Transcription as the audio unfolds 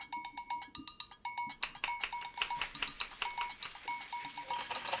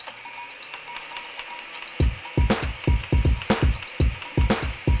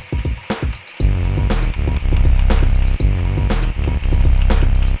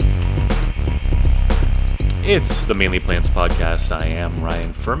It's the Mainly Plants Podcast. I am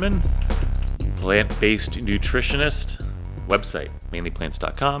Ryan Furman, plant-based nutritionist. Website,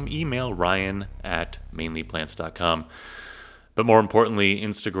 mainlyplants.com. Email ryan@mainlyplants.com. But more importantly,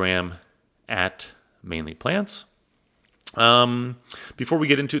 Instagram @mainlyplants. Before we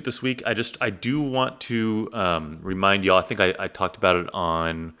get into it this week, I do want to remind y'all, I think I talked about it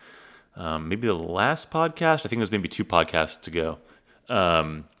on maybe the last podcast. I think it was maybe 2 podcasts ago.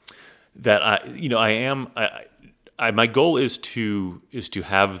 That my goal is to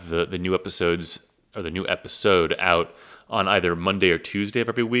have the new episodes or the new episode out on either Monday or Tuesday of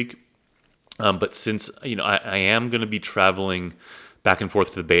every week. But since I am going to be traveling back and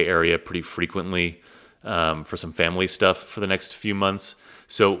forth to the Bay Area pretty frequently for some family stuff for the next few months,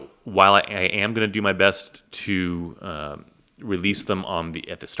 so while I am going to do my best to release them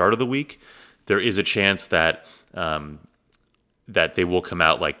at the start of the week, there is a chance that that they will come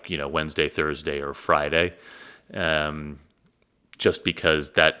out like Wednesday, Thursday, or Friday. Just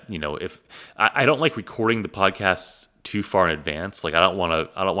because that if I don't like recording the podcasts too far in advance. Like I don't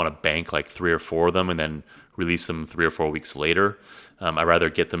want to bank like 3 or 4 of them and then release them 3 or 4 weeks later. I'd rather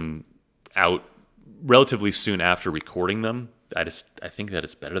get them out relatively soon after recording them. I think that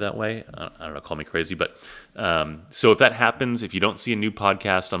it's better that way. I don't know, call me crazy, but so if that happens, if you don't see a new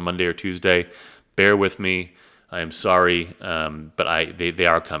podcast on Monday or Tuesday, bear with me. I am sorry, but they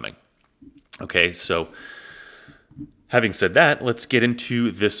are coming. Okay, so having said that, let's get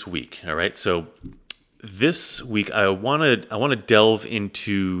into this week. All right, so this week I want to delve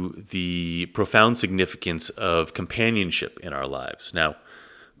into the profound significance of companionship in our lives. Now,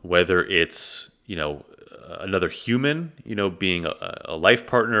 whether it's another human, being a life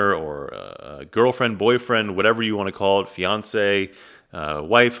partner or a girlfriend, boyfriend, whatever you want to call it, fiance,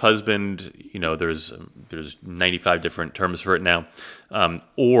 wife, husband, there's 95 different terms for it now,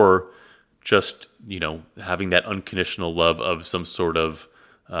 or just having that unconditional love of some sort of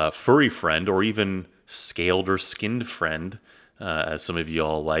furry friend, or even scaled or skinned friend, as some of you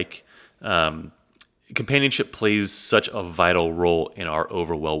all like. Companionship plays such a vital role in our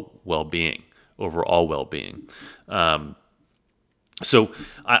overall well-being. So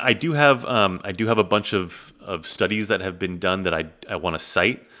I do have a bunch of studies that have been done that I want to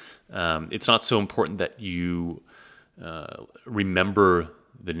cite. It's not so important that you remember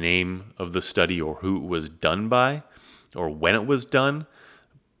the name of the study or who it was done by or when it was done,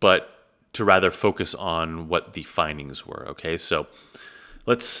 but to rather focus on what the findings were. Okay, so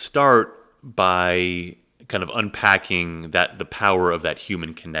let's start by kind of unpacking the power of that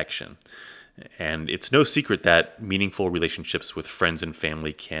human connection. And it's no secret that meaningful relationships with friends and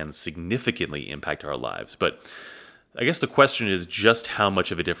family can significantly impact our lives. But I guess the question is just how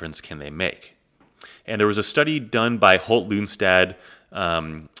much of a difference can they make? And there was a study done by Holt Lunstad,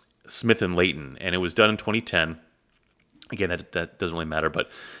 Smith and Layton, and it was done in 2010. Again, that doesn't really matter,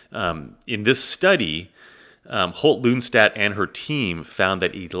 but in this study, Holt Lunstad and her team found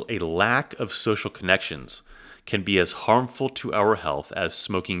that a lack of social connections can be as harmful to our health as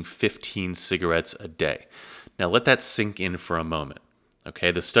smoking 15 cigarettes a day. Now, let that sink in for a moment. Okay,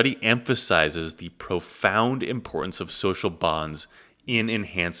 the study emphasizes the profound importance of social bonds in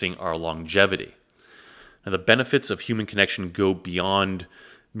enhancing our longevity. Now, the benefits of human connection go beyond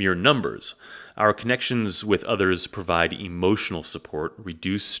mere numbers. Our connections with others provide emotional support,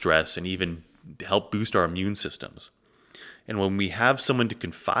 reduce stress, and even help boost our immune systems. And when we have someone to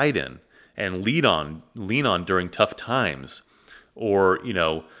confide in and lean on during tough times, or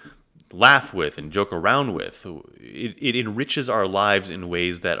laugh with and joke around with, it enriches our lives in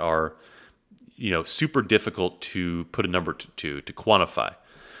ways that are super difficult to put a number to quantify.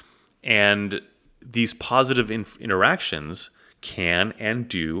 And these positive interactions can and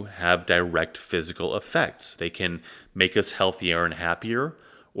do have direct physical effects. They can make us healthier and happier,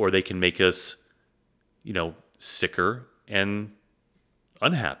 or they can make us sicker and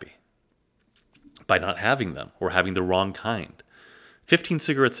unhappy by not having them or having the wrong kind. 15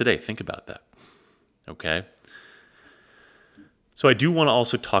 cigarettes a day, think about that. Okay? So I do want to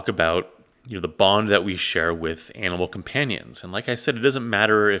also talk about the bond that we share with animal companions. And like I said, it doesn't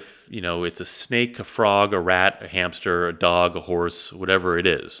matter if it's a snake, a frog, a rat, a hamster, a dog, a horse, whatever it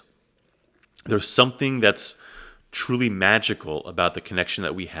is. There's something that's truly magical about the connection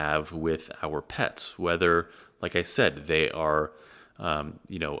that we have with our pets, whether, like I said, they are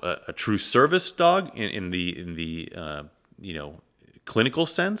a true service dog in the clinical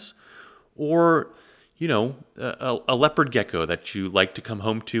sense, or a leopard gecko that you like to come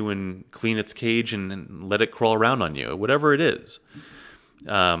home to and clean its cage and let it crawl around on you, whatever it is.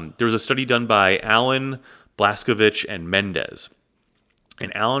 There was a study done by Allen, Blaskovich, and Mendez.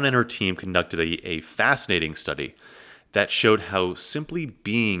 And Allen and her team conducted a fascinating study that showed how simply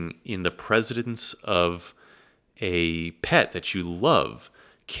being in the presence of a pet that you love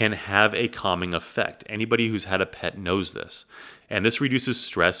can have a calming effect. Anybody who's had a pet knows this. And this reduces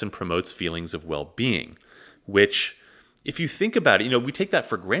stress and promotes feelings of well-being, which, if you think about it, we take that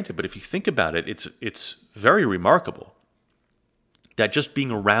for granted, but if you think about it, it's very remarkable that just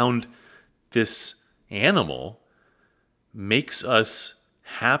being around this animal makes us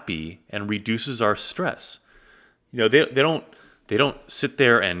happy and reduces our stress. They don't sit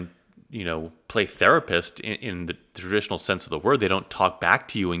there and play therapist in the traditional sense of the word. They don't talk back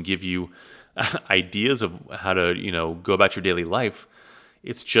to you and give you ideas of how to go about your daily life.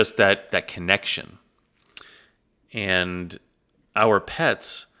 It's just that connection. And our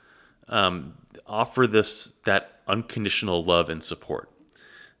pets offer that unconditional love and support.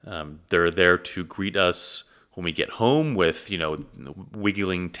 They're there to greet us when we get home with,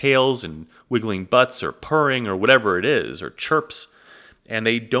 wiggling tails and wiggling butts or purring or whatever it is, or chirps. And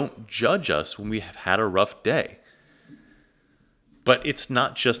they don't judge us when we have had a rough day. But it's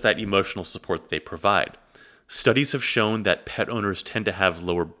not just that emotional support that they provide. Studies have shown that pet owners tend to have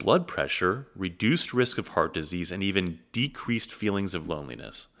lower blood pressure, reduced risk of heart disease, and even decreased feelings of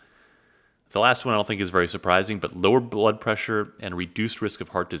loneliness. The last one I don't think is very surprising, but lower blood pressure and reduced risk of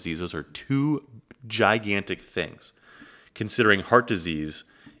heart disease, those are two gigantic things, considering heart disease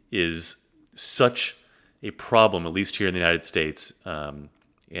is such a problem, at least here in the United States,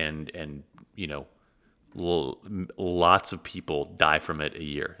 and lots of people die from it a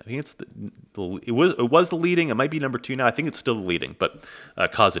year. I think it was the leading. It might be number 2 now. I think it's still the leading, but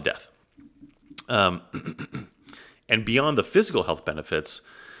cause of death. And beyond the physical health benefits,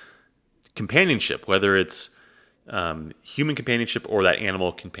 companionship, whether it's human companionship or that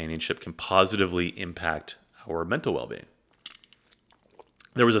animal companionship, can positively impact our mental well-being.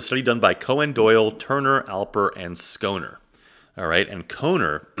 There was a study done by Cohen, Doyle, Turner, Alper, and Schoner. All right, and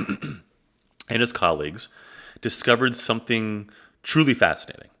Kohner and his colleagues discovered something truly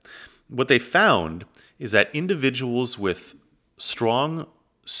fascinating. What they found is that individuals with strong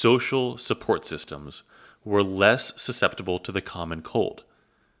social support systems were less susceptible to the common cold.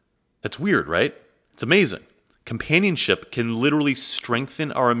 That's weird, right? It's amazing. Companionship can literally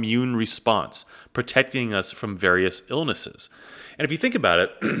strengthen our immune response, protecting us from various illnesses. And if you think about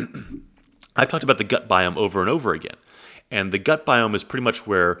it, I've talked about the gut biome over and over again. And the gut biome is pretty much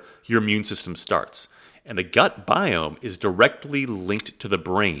where your immune system starts. And the gut biome is directly linked to the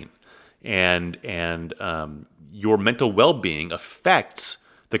brain. And your mental well-being affects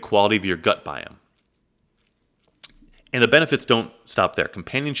the quality of your gut biome. And the benefits don't stop there.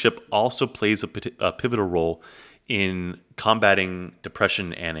 Companionship also plays a pivotal role in combating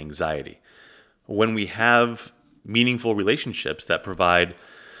depression and anxiety. When we have meaningful relationships that provide,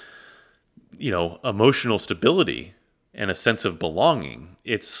 emotional stability and a sense of belonging,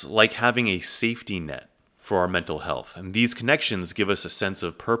 it's like having a safety net for our mental health. And these connections give us a sense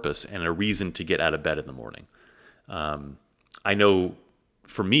of purpose and a reason to get out of bed in the morning. I know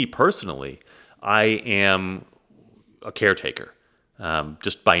for me personally, I am a caretaker,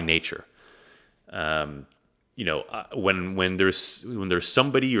 just by nature. When there's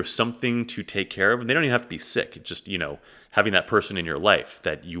somebody or something to take care of, and they don't even have to be sick. It's just, having that person in your life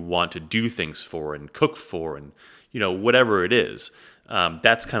that you want to do things for and cook for and, whatever it is.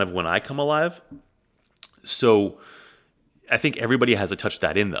 That's kind of when I come alive. So I think everybody has a touch of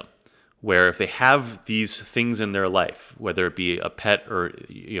that in them, where if they have these things in their life, whether it be a pet or,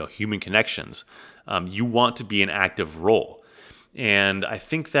 human connections, you want to be an active role. And I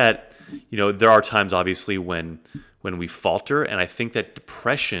think that, there are times obviously when we falter, and I think that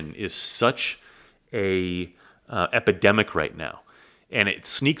depression is such a epidemic right now, and it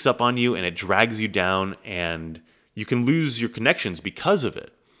sneaks up on you and it drags you down, and you can lose your connections because of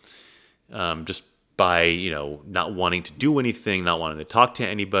it. Just by, not wanting to do anything, not wanting to talk to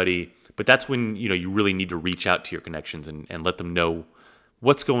anybody. But that's when, you really need to reach out to your connections and let them know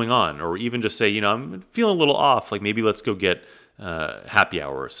what's going on, or even just say, I'm feeling a little off, like maybe let's go get happy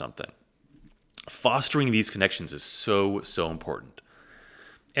hour or something. Fostering these connections is so, so important.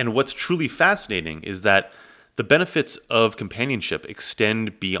 And what's truly fascinating is that the benefits of companionship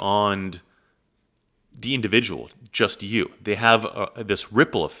extend beyond the individual, just you. They have this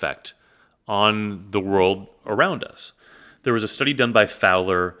ripple effect on the world around us. There was a study done by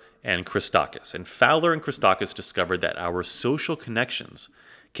Fowler and Christakis, and Fowler and Christakis discovered that our social connections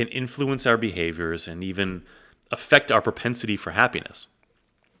can influence our behaviors and even affect our propensity for happiness.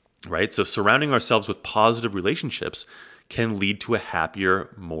 Right? So surrounding ourselves with positive relationships can lead to a happier,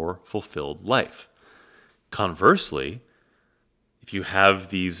 more fulfilled life. Conversely, If you have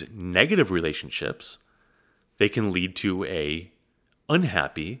these negative relationships, they can lead to a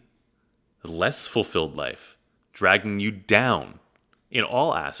unhappy, less fulfilled life, dragging you down in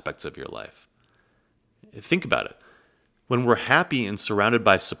all aspects of your life. Think about it. When we're happy and surrounded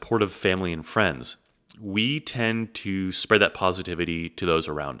by supportive family and friends, we tend to spread that positivity to those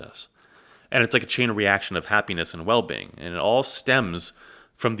around us. And it's like a chain reaction of happiness and well-being. And it all stems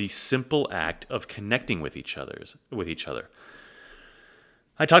from the simple act of connecting with each other.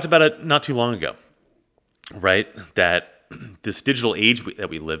 I talked about it not too long ago, right? That this digital age that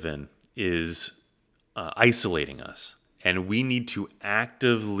we live in is isolating us. And we need to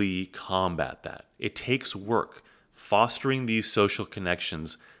actively combat that. It takes work. Fostering these social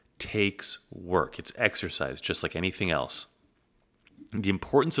connections takes work. It's exercise, just like anything else. The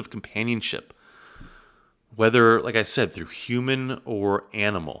importance of companionship, whether, like I said, through human or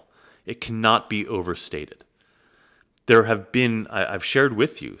animal, it cannot be overstated. There have been, I've shared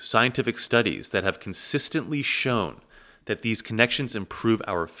with you, scientific studies that have consistently shown that these connections improve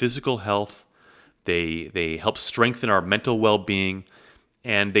our physical health, they help strengthen our mental well-being,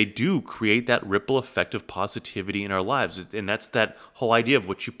 and they do create that ripple effect of positivity in our lives. And that's that whole idea of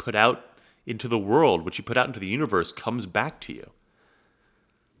what you put out into the world, what you put out into the universe comes back to you.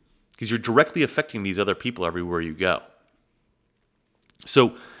 Because you're directly affecting these other people everywhere you go.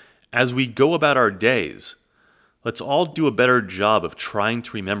 So as we go about our days, let's all do a better job of trying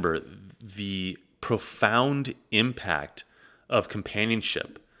to remember the profound impact of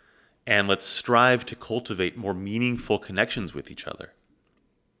companionship. And let's strive to cultivate more meaningful connections with each other.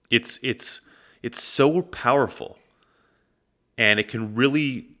 It's so powerful, and it can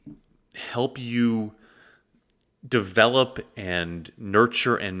really help you develop and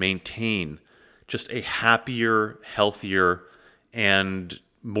nurture and maintain just a happier, healthier, and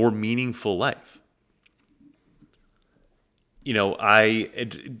more meaningful life. I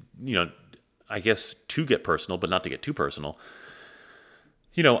guess to get personal, but not to get too personal.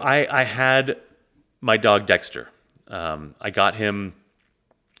 I had my dog Dexter. I got him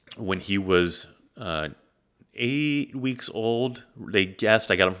when he was 8 weeks old. They guessed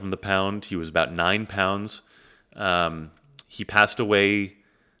I got him from the pound. He was about 9 pounds. He passed away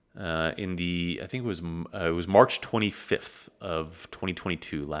I think it was March 25th of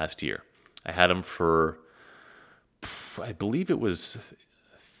 2022 last year. I had him for, I believe it was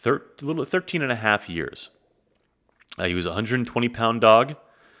 13 and a half years. He was a 120-pound dog.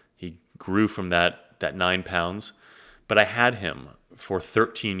 He grew from that 9 pounds. But I had him for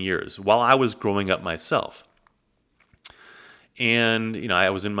 13 years while I was growing up myself. And, I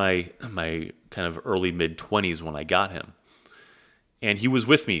was in my kind of early mid-20s when I got him. And he was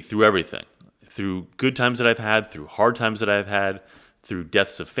with me through everything. Through good times that I've had, through hard times that I've had, through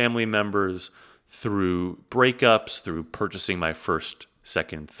deaths of family members, through breakups, through purchasing my first,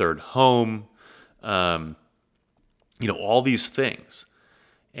 second, third home. All these things.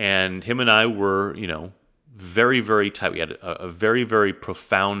 And him and I were, very, very tight. We had a very, very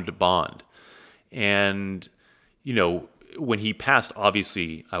profound bond. And, when he passed,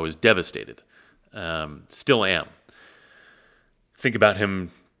 obviously, I was devastated. Still am. Think about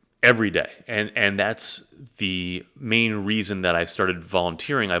him every day. And that's the main reason that I started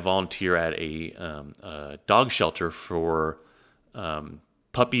volunteering. I volunteer at a dog shelter for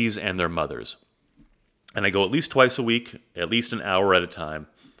puppies and their mothers. And I go at least twice a week, at least an hour at a time.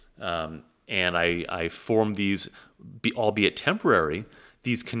 And I form these, albeit temporary,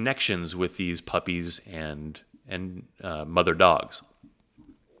 these connections with these puppies and mother dogs.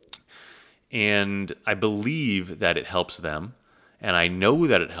 And I believe that it helps them, and I know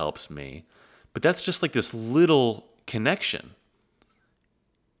that it helps me, but that's just like this little connection.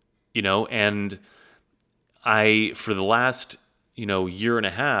 And for the last, year and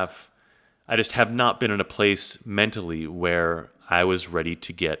a half, I just have not been in a place mentally where I was ready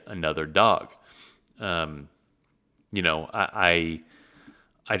to get another dog. I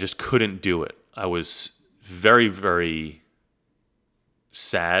just couldn't do it. I was very, very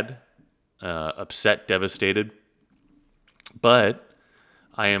sad, upset, devastated. But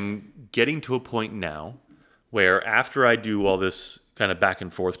I am getting to a point now where after I do all this kind of back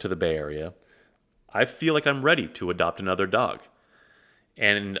and forth to the Bay Area, I feel like I'm ready to adopt another dog.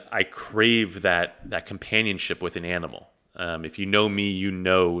 And I crave that companionship with an animal. If you know me, you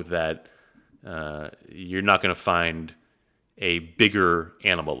know that you're not going to find a bigger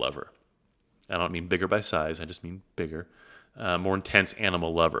animal lover. I don't mean bigger by size, I just mean bigger, more intense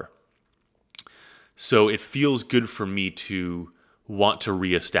animal lover. So it feels good for me to want to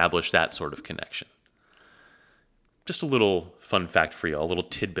reestablish that sort of connection. Just a little fun fact for you, a little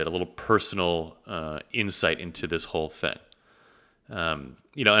tidbit, a little personal insight into this whole thing.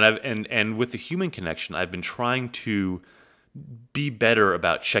 And with the human connection, I've been trying to be better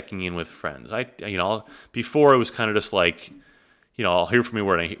about checking in with friends. Before it was kind of just like, I'll hear from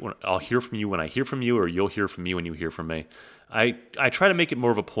you I'll hear from you when I hear from you, or you'll hear from me when you hear from me. I try to make it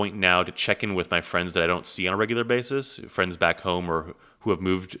more of a point now to check in with my friends that I don't see on a regular basis, friends back home or who have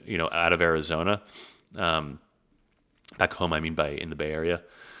moved, out of Arizona. Back home, I mean, in the Bay Area.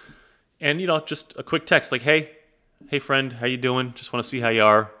 And, just a quick text like, hey friend, how you doing? Just want to see how you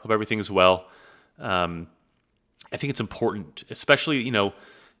are. Hope everything is well. I think it's important, especially,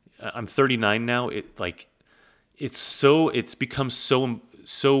 I'm 39 now. It's become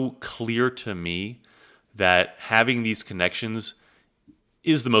so clear to me that having these connections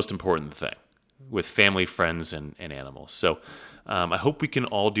is the most important thing with family, friends, and animals. So I hope we can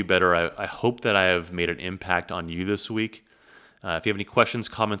all do better. I hope that I have made an impact on you this week. If you have any questions,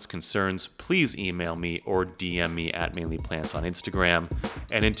 comments, concerns, please email me or DM me at Mainly Plants on Instagram.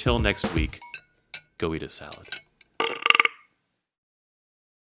 And until next week, go eat a salad.